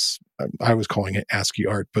more of this, I was calling it ASCII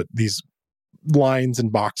art, but these lines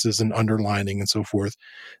and boxes and underlining and so forth.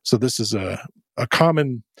 So this is a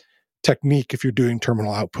common technique if you're doing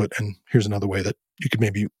terminal output. And here's another way that you could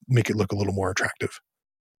maybe make it look a little more attractive.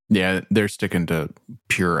 Yeah, they're sticking to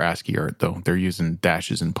pure ASCII art, though. They're using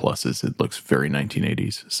dashes and pluses. It looks very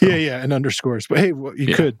 1980s. So. Yeah, and underscores. But hey, well,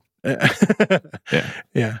 you could.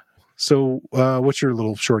 Yeah. So what's your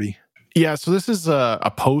little shorty? Yeah, so this is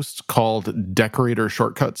a post called Decorator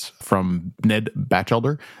Shortcuts from Ned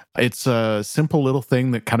Batchelder. It's a simple little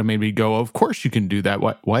thing that kind of made me go, of course you can do that.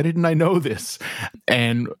 Why didn't I know this?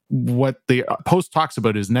 And what the post talks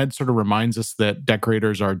about is Ned sort of reminds us that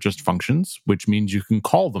decorators are just functions, which means you can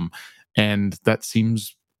call them. And that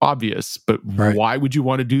seems obvious, but why would you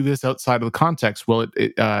want to do this outside of the context? Well,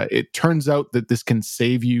 it turns out that this can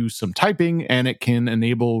save you some typing and it can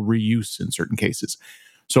enable reuse in certain cases.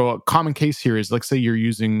 So a common case here is, let's say you're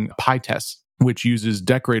using PyTest, which uses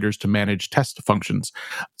decorators to manage test functions.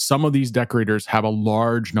 Some of these decorators have a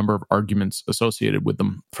large number of arguments associated with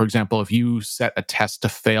them. For example, if you set a test to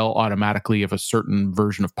fail automatically if a certain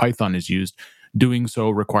version of Python is used, doing so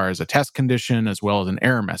requires a test condition as well as an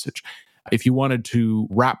error message. If you wanted to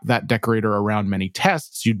wrap that decorator around many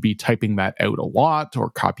tests, you'd be typing that out a lot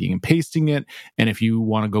or copying and pasting it. And if you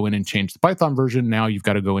want to go in and change the Python version, now you've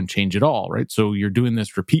got to go and change it all, right? So you're doing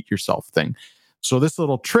this repeat yourself thing. So this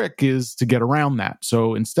little trick is to get around that.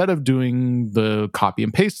 So instead of doing the copy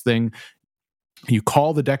and paste thing, you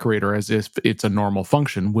call the decorator as if it's a normal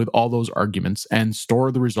function with all those arguments and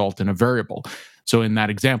store the result in a variable. So in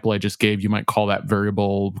that example I just gave, you might call that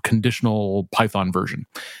variable conditional Python version.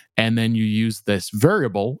 And then you use this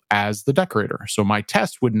variable as the decorator. So my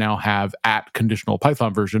test would now have at conditional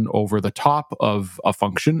Python version over the top of a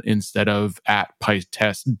function instead of at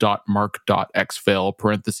pytest.mark.xfail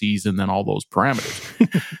parentheses and then all those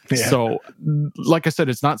parameters. Yeah. So like I said,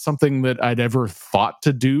 it's not something that I'd ever thought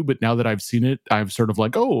to do, but now that I've seen it, I've sort of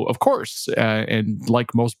like, oh, of course. And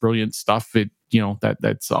like most brilliant stuff,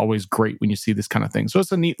 that's always great when you see this kind of thing. So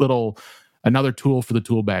it's a neat little, another tool for the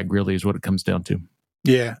tool bag, really, is what it comes down to.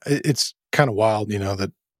 Yeah, it's kind of wild,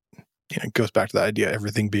 that it goes back to the idea of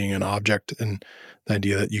everything being an object and the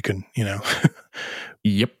idea that you can,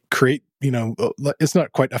 yep, create, it's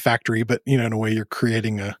not quite a factory, but, in a way you're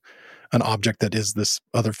creating an object that is this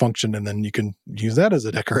other function, and then you can use that as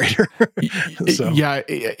a decorator. So. Yeah,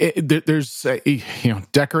 there's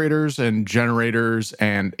decorators and generators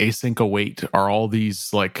and async await are all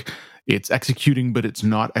these like it's executing, but it's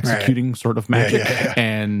not executing sort of magic.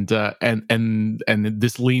 And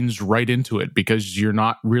this leans right into it because you're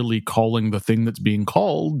not really calling the thing that's being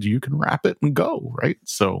called. You can wrap it and go, right?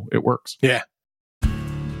 So it works. Yeah.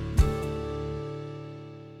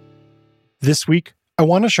 This week, I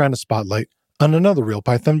want to shine a spotlight on another Real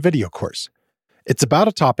Python video course. It's about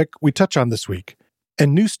a topic we touch on this week,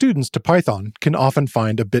 and new students to Python can often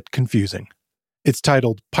find a bit confusing. It's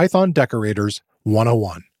titled Python Decorators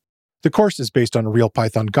 101. The course is based on a Real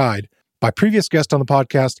Python guide by previous guest on the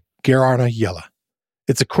podcast, Ger-Arne Jelle.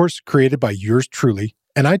 It's a course created by yours truly,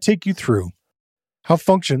 and I take you through how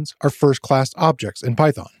functions are first-class objects in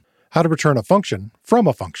Python, how to return a function from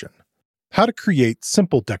a function, how to create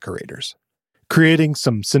simple decorators, creating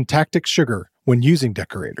some syntactic sugar when using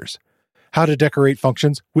decorators, how to decorate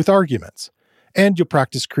functions with arguments, and you'll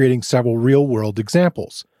practice creating several real-world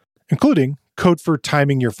examples, including code for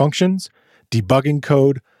timing your functions, debugging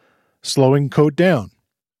code, slowing code down,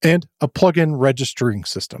 and a plugin registering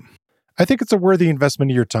system. I think it's a worthy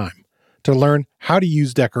investment of your time to learn how to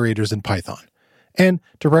use decorators in Python, and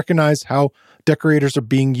to recognize how decorators are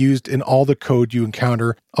being used in all the code you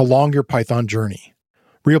encounter along your Python journey.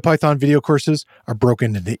 Real Python video courses are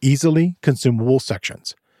broken into easily consumable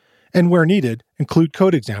sections, and where needed, include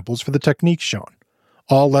code examples for the techniques shown.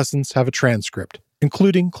 All lessons have a transcript,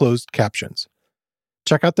 including closed captions.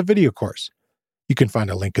 Check out the video course. You can find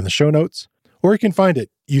a link in the show notes, or you can find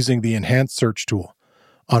it using the enhanced search tool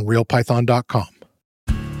on realpython.com.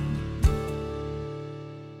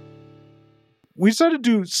 We decided to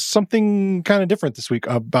do something kind of different this week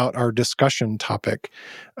about our discussion topic.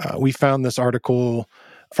 We found this article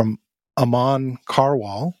from Aman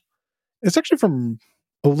Karwal. It's actually from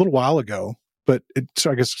a little while ago, but it's,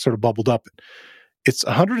 I guess, sort of bubbled up. It's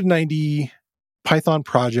 190 Python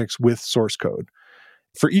projects with source code.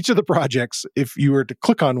 For each of the projects, if you were to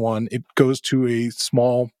click on one, it goes to a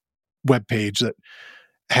small web page that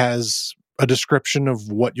has a description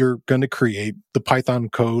of what you're going to create, the Python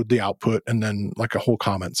code, the output, and then like a whole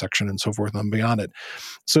comment section and so forth and beyond it.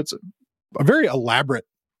 So it's a very elaborate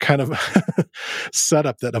kind of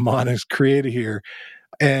setup that Aman has created here.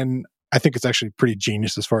 And I think it's actually pretty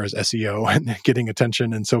genius as far as SEO and getting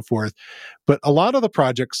attention and so forth. But a lot of the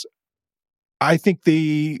projects, I think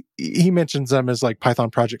he mentions them as like Python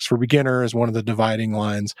projects for beginner as one of the dividing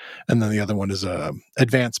lines. And then the other one is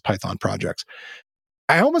advanced Python projects.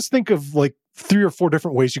 I almost think of like 3 or 4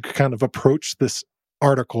 different ways you could kind of approach this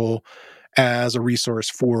article as a resource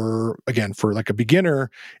for, again, for like a beginner.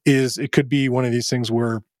 Is it could be one of these things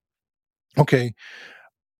where, okay,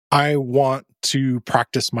 I want to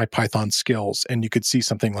practice my Python skills. And you could see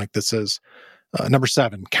something like this as number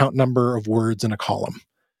 7, count number of words in a column,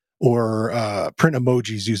 or print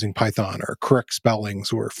emojis using Python, or correct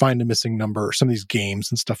spellings, or find a missing number, or some of these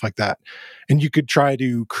games and stuff like that. And you could try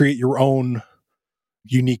to create your own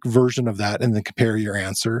unique version of that and then compare your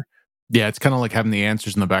answer. Yeah, it's kind of like having the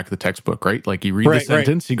answers in the back of the textbook, right? Like you read the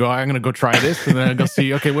sentence, you go, I'm going to go try this, and then I go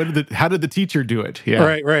see, okay, how did the teacher do it? Yeah.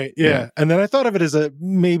 Right. Yeah. And then I thought of it as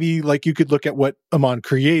maybe like you could look at what Aman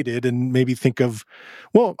created and maybe think of,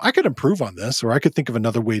 well, I could improve on this, or I could think of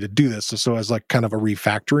another way to do this. So as like kind of a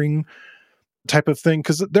refactoring type of thing,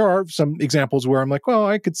 because there are some examples where I'm like, well,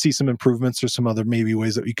 I could see some improvements or some other maybe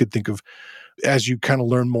ways that you could think of as you kind of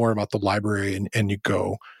learn more about the library and you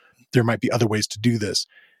go, there might be other ways to do this.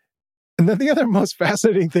 And then the other most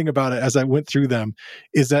fascinating thing about it as I went through them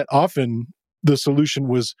is that often the solution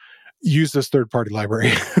was use this third-party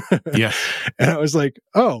library. Yeah. And I was like,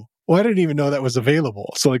 oh, well, I didn't even know that was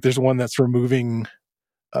available. So like there's one that's removing,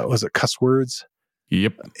 was it cuss words?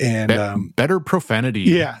 Yep. And better profanity.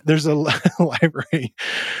 Yeah, there's a library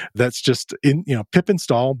that's just pip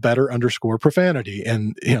install better_profanity.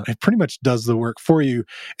 And it pretty much does the work for you.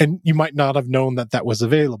 And you might not have known that was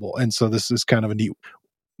available. And so this is kind of a neat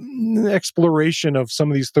exploration of some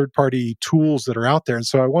of these third-party tools that are out there. And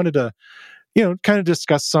so I wanted to kind of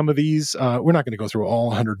discuss some of these. We're not going to go through all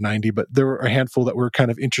 190, but there were a handful that were kind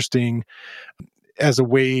of interesting as a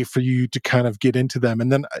way for you to kind of get into them. And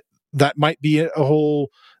then that might be a whole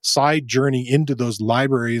side journey into those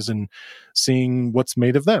libraries and seeing what's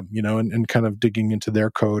made of them, and kind of digging into their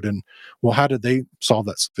code and, well, how did they solve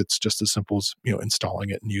that? It's just as simple as, installing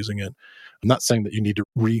it and using it. I'm not saying that you need to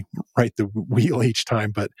rewrite the wheel each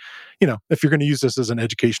time, but, if you're going to use this as an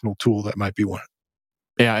educational tool, that might be one.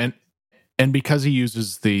 Yeah. And because he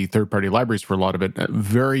uses the third-party libraries for a lot of it,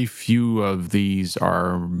 very few of these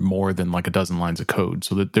are more than like a dozen lines of code.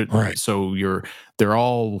 So that Right. they're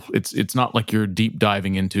all. It's not like you're deep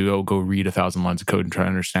diving into go read 1,000 lines of code and try to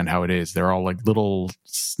understand how it is. They're all like little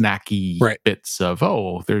snacky bits of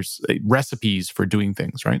there's recipes for doing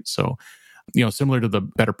things, right? So, similar to the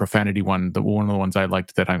better profanity one, one of the ones I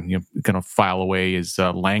liked that I'm going to file away is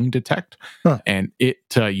lang detect. And it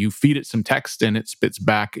you feed it some text and it spits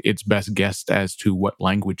back its best guess as to what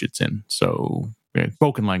language it's in. So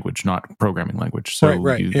spoken language, not programming language.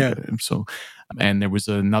 So and there was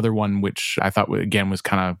another one which I thought again was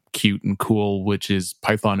kind of cute and cool, which is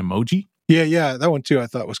Python emoji. Yeah, that one too I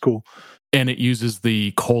thought was cool. And it uses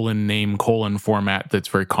the name format that's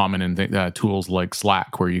very common in tools like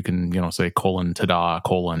Slack, where you can, say :ta-da,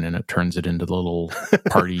 and it turns it into the little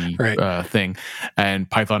party thing. And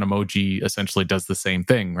Python emoji essentially does the same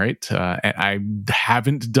thing, right? And I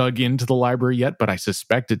haven't dug into the library yet, but I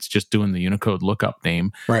suspect it's just doing the Unicode lookup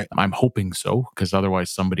name. Right. I'm hoping so, because otherwise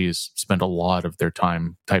somebody has spent a lot of their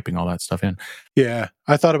time typing all that stuff in. Yeah,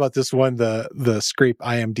 I thought about this one, the scrape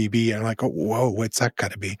IMDb, and I'm like, whoa, what's that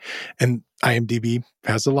got to be? And IMDb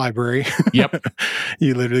has a library. Yep.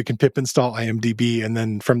 You literally can pip install IMDb, and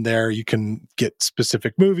then from there you can get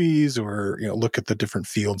specific movies or look at the different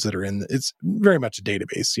fields that are in. It's very much a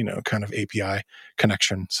database, kind of API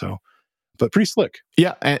connection. So, but pretty slick.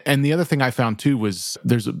 Yeah, and the other thing I found too was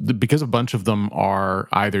because a bunch of them are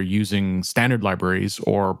either using standard libraries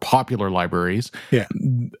or popular libraries. Yeah.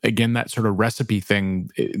 Again, that sort of recipe thing,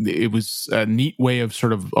 it was a neat way of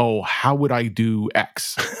sort of, how would I do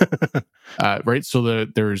X? Right. So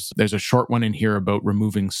there's a short one in here about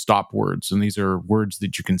removing stop words, and these are words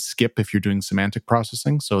that you can skip if you're doing semantic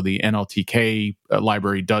processing. So the NLTK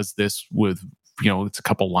library does this with it's a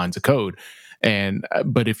couple lines of code. And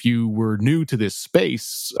but if you were new to this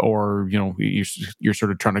space, or you're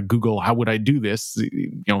sort of trying to Google how would I do this,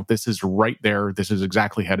 this is right there. This is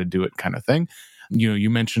exactly how to do it, kind of thing.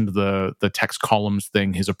 You mentioned the text columns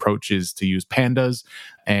thing. His approach is to use pandas,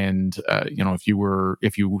 and if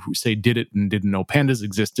you say did it and didn't know pandas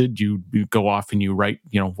existed, you go off and you write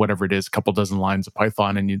whatever it is, a couple dozen lines of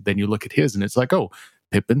Python, and then you look at his, and it's like,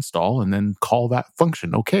 pip install and then call that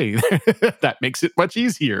function. Okay, that makes it much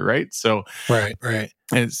easier, right? So right.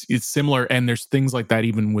 It's similar, and there's things like that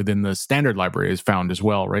even within the standard library is found as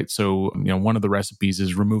well, right? So one of the recipes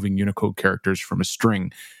is removing Unicode characters from a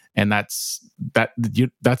string. And that's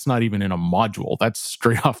not even in a module. That's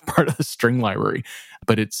straight off part of the string library.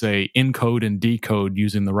 But it's a encode and decode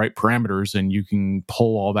using the right parameters, and you can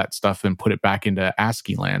pull all that stuff and put it back into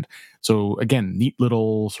ASCII land. So again, neat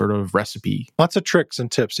little sort of recipe. Lots of tricks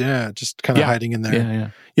and tips. Yeah, just kind of hiding in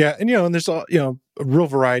there. Yeah. And and there's a real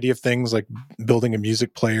variety of things like building a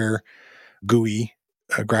music player, GUI,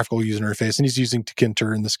 a graphical user interface, and he's using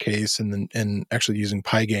Tkinter in this case, and actually using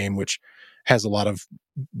Pygame, which has a lot of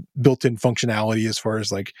built-in functionality as far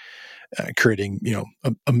as like creating,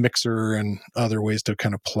 a mixer and other ways to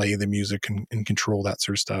kind of play the music and control that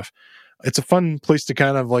sort of stuff. It's a fun place to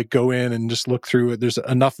kind of like go in and just look through it. There's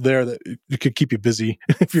enough there that it could keep you busy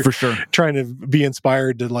if you're for sure trying to be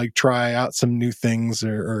inspired to like try out some new things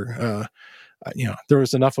or there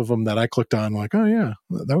was enough of them that I clicked on like, oh yeah,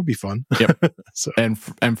 that would be fun. Yep. So. And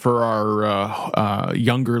for our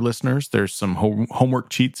younger listeners, there's some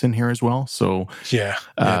homework cheats in here as well. So yeah,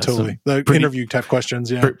 totally. The interview type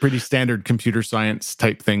questions. Yeah. Pretty standard computer science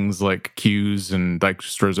type things like queues and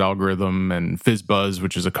Dijkstra's algorithm and FizzBuzz,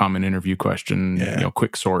 which is a common interview question,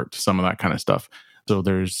 quick sort, some of that kind of stuff. So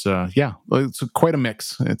there's, it's quite a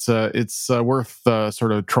mix. It's worth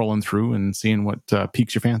sort of trolling through and seeing what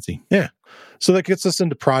piques your fancy. Yeah. So that gets us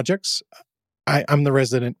into projects. I'm the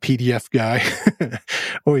resident PDF guy,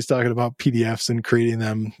 always talking about PDFs and creating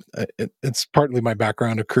them. It's partly my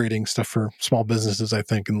background of creating stuff for small businesses, I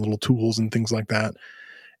think, and little tools and things like that.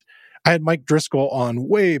 I had Mike Driscoll on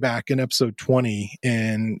way back in episode 20,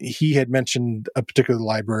 and he had mentioned a particular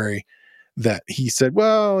library that he said,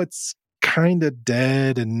 well, it's kind of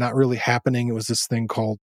dead and not really happening. It was this thing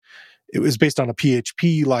it was based on a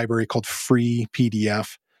PHP library called Free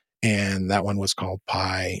PDF. And that one was called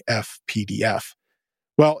PyFPDF.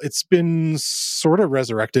 Well, it's been sort of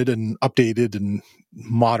resurrected and updated and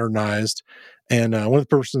modernized. And one of the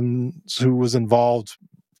persons who was involved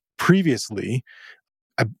previously,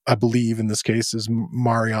 I believe in this case, is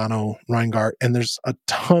Mariano Reingart. And there's a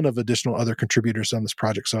ton of additional other contributors on this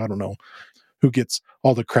project. So I don't know who gets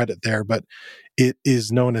all the credit there, but it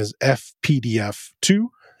is known as FPDF2.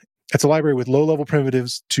 It's a library with low-level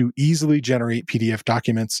primitives to easily generate PDF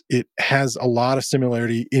documents. It has a lot of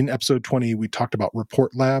similarity. In episode 20, we talked about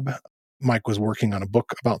Report Lab. Mike was working on a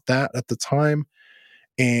book about that at the time.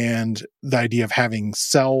 And the idea of having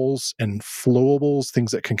cells and flowables,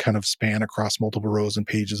 things that can kind of span across multiple rows and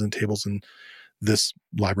pages and tables. And this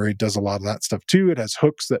library does a lot of that stuff too. It has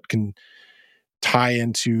hooks that can tie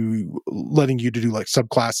into letting you to do like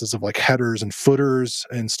subclasses of like headers and footers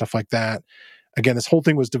and stuff like that. Again, this whole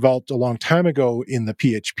thing was developed a long time ago in the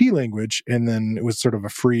PHP language, and then it was sort of a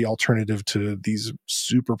free alternative to these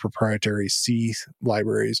super proprietary C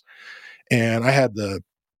libraries. And I had the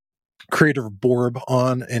creator of Borb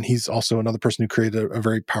on, and he's also another person who created a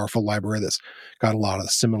very powerful library that's got a lot of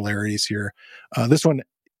similarities here. This one,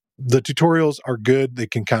 the tutorials are good. They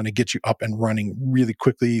can kind of get you up and running really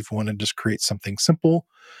quickly if you want to just create something simple.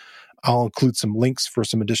 I'll include some links for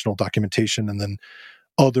some additional documentation and then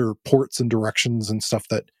other ports and directions and stuff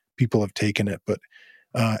that people have taken it. But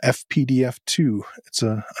FPDF2, it's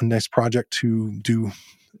a nice project to do,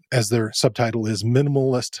 as their subtitle is,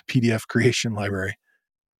 Minimalist PDF Creation Library.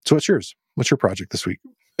 So what's yours? What's your project this week?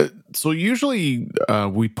 So usually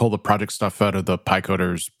we pull the project stuff out of the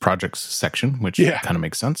PyCoders projects section, which kind of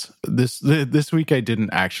makes sense. This week I didn't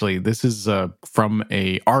actually. This is from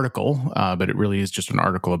a article, but it really is just an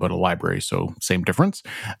article about a library, so same difference.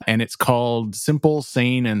 And it's called Simple,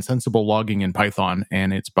 Sane, and Sensible Logging in Python,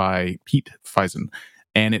 and it's by Pete Feisen.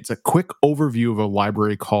 And it's a quick overview of a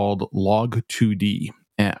library called Log2D.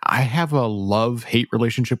 I have a love-hate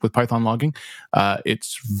relationship with Python logging.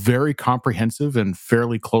 It's very comprehensive and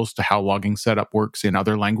fairly close to how logging setup works in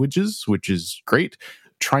other languages, which is great.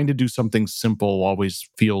 Trying to do something simple always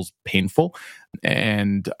feels painful.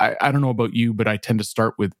 And I don't know about you, but I tend to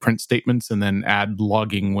start with print statements and then add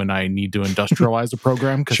logging when I need to industrialize a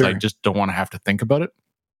program because I just don't want to have to think about it.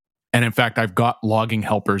 And in fact, I've got logging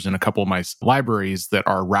helpers in a couple of my libraries that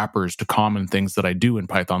are wrappers to common things that I do in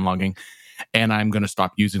Python logging. And I'm going to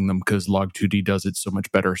stop using them because Log2D does it so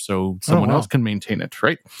much better. So someone else can maintain it,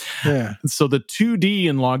 right? Yeah. So the 2D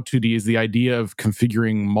in Log2D is the idea of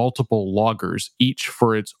configuring multiple loggers, each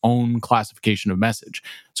for its own classification of message.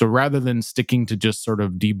 So rather than sticking to just sort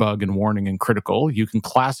of debug and warning and critical, you can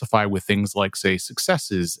classify with things like, say,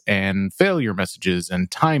 successes and failure messages and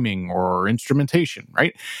timing or instrumentation,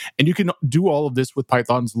 right? And you can do all of this with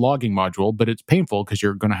Python's logging module, but it's painful because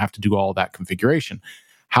you're going to have to do all that configuration.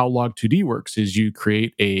 How Log2D works is you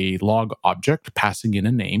create a log object passing in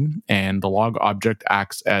a name, and the log object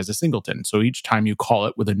acts as a singleton. So each time you call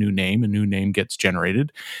it with a new name gets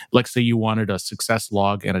generated. Like say you wanted a success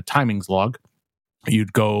log and a timings log,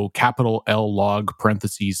 you'd go capital L log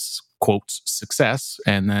parentheses quotes success,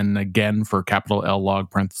 and then again for capital L log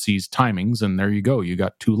parentheses timings, and there you go. You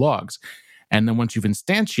got two logs. And then once you've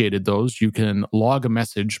instantiated those, you can log a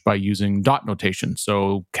message by using dot notation.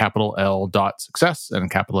 So capital L dot success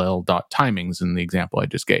and capital L dot timings in the example I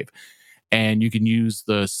just gave. And you can use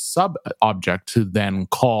the sub object to then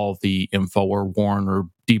call the info or warn or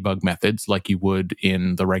debug methods like you would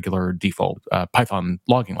in the regular default Python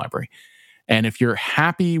logging library. And if you're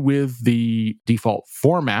happy with the default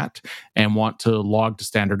format and want to log to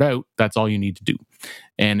standard out, that's all you need to do.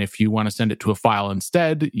 And if you want to send it to a file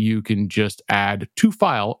instead, you can just add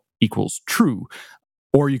toFile equals true,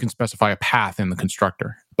 or you can specify a path in the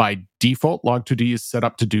constructor. By default, Log2D is set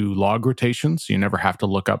up to do log rotations. So you never have to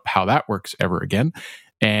look up how that works ever again.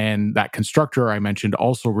 And that constructor I mentioned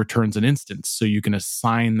also returns an instance. So you can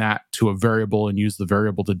assign that to a variable and use the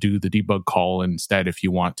variable to do the debug call instead if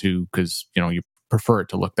you want to, because you prefer it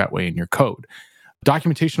to look that way in your code.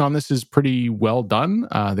 Documentation on this is pretty well done.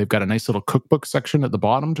 They've got a nice little cookbook section at the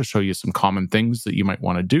bottom to show you some common things that you might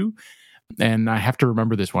want to do. And I have to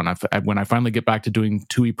remember this one. When I finally get back to doing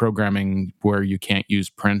TUI programming where you can't use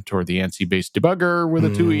print or the ANSI-based debugger with a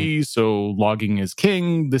TUI, so logging is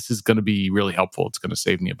king, this is going to be really helpful. It's going to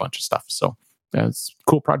save me a bunch of stuff. So it's a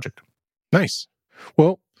cool project. Nice.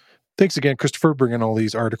 Well, thanks again, Christopher, bringing all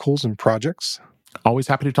these articles and projects. Always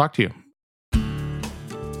happy to talk to you.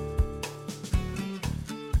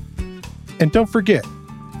 And don't forget,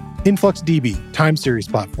 InfluxDB time series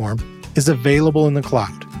platform is available in the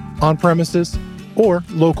cloud, on premises, or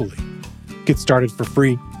locally. Get started for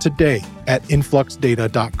free today at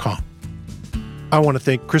influxdata.com. I want to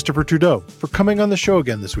thank Christopher Trudeau for coming on the show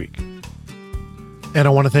again this week. And I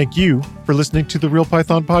want to thank you for listening to the Real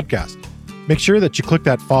Python podcast. Make sure that you click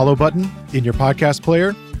that follow button in your podcast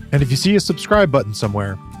player. And if you see a subscribe button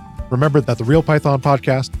somewhere, remember that the Real Python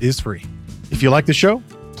podcast is free. If you like the show,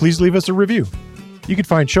 please leave us a review. You can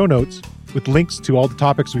find show notes with links to all the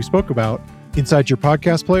topics we spoke about inside your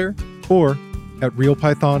podcast player or at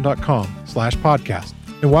realpython.com/podcast.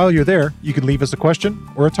 And while you're there, you can leave us a question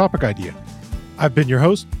or a topic idea. I've been your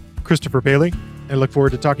host, Christopher Bailey, and look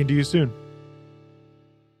forward to talking to you soon.